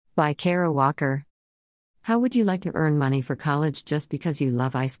By Kara Walker. How would you like to earn money for college just because you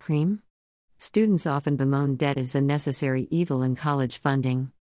love ice cream? Students often bemoan debt is a necessary evil in college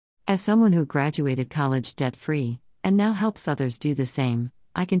funding. As someone who graduated college debt-free, and now helps others do the same,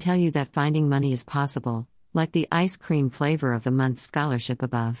 I can tell you that finding money is possible, like the ice cream flavor of the month scholarship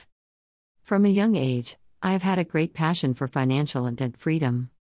above. From a young age, I have had a great passion for financial and debt freedom.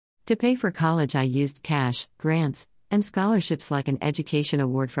 To pay for college, I used cash, grants, and scholarships like an education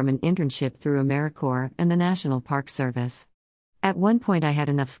award from an internship through AmeriCorps and the National Park Service. At one point, I had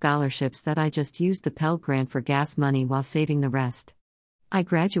enough scholarships that I just used the Pell Grant for gas money while saving the rest. I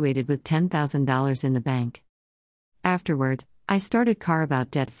graduated with $10,000 in the bank. Afterward, I started Car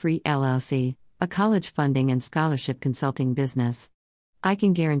About Debt Free LLC, a college funding and scholarship consulting business. I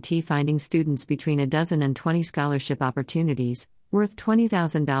can guarantee finding students between a dozen and 20 scholarship opportunities, worth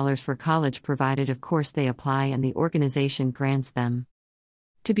 $20,000 for college provided of course they apply and the organization grants them.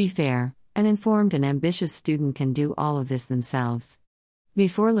 To be fair, an informed and ambitious student can do all of this themselves.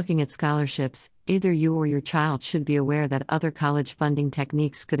 Before looking at scholarships, either you or your child should be aware that other college funding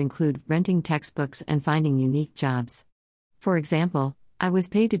techniques could include renting textbooks and finding unique jobs. For example, I was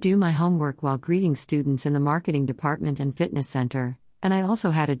paid to do my homework while greeting students in the marketing department and fitness center, and I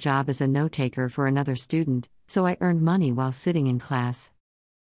also had a job as a note-taker for another student, so I earned money while sitting in class.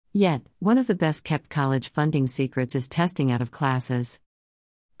 Yet, one of the best-kept college funding secrets is testing out of classes.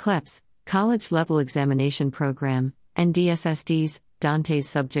 CLEPS, College Level Examination Program, and DSSTs, Dante's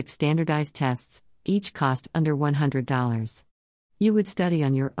Subject Standardized Tests, each cost under $100. You would study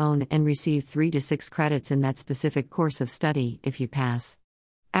on your own and receive 3 to 6 credits in that specific course of study if you pass.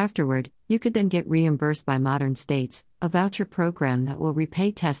 Afterward, you could then get reimbursed by Modern States, a voucher program that will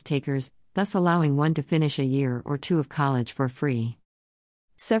repay test takers, thus allowing one to finish a year or two of college for free.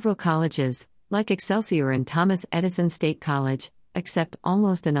 Several colleges, like Excelsior and Thomas Edison State College, accept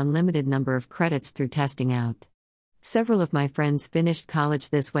almost an unlimited number of credits through testing out. Several of my friends finished college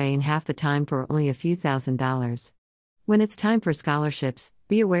this way in half the time for only a few $1,000s. When it's time for scholarships,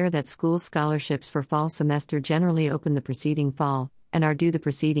 be aware that school scholarships for fall semester generally open the preceding fall, and are due the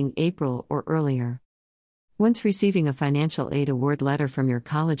preceding April or earlier. Once receiving a financial aid award letter from your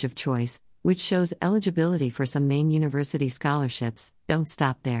college of choice, which shows eligibility for some main university scholarships, don't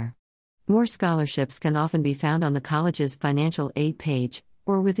stop there. More scholarships can often be found on the college's financial aid page,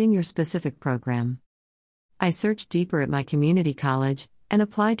 or within your specific program. I searched deeper at my community college, and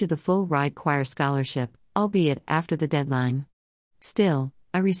applied to the full ride choir scholarship, albeit after the deadline. Still,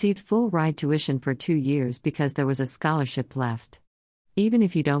 I received full ride tuition for 2 years because there was a scholarship left. Even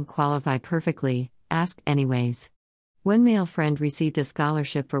if you don't qualify perfectly, ask anyways. One male friend received a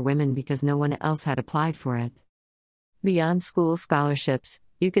scholarship for women because no one else had applied for it. Beyond school scholarships,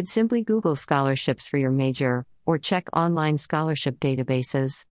 you could simply Google scholarships for your major, or check online scholarship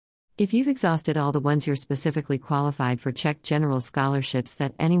databases. If you've exhausted all the ones you're specifically qualified for, check general scholarships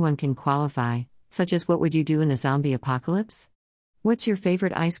that anyone can qualify, such as what would you do in a zombie apocalypse? What's your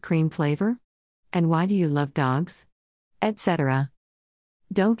favorite ice cream flavor? And why do you love dogs? Etc.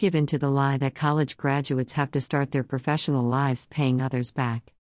 Don't give in to the lie that college graduates have to start their professional lives paying others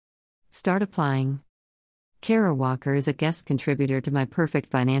back. Start applying. Kara Walker is a guest contributor to My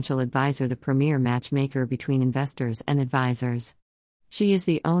Perfect Financial Advisor, the premier matchmaker between investors and advisors. She is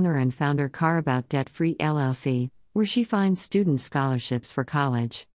the owner and founder Car About Debt Free LLC, where she finds student scholarships for college.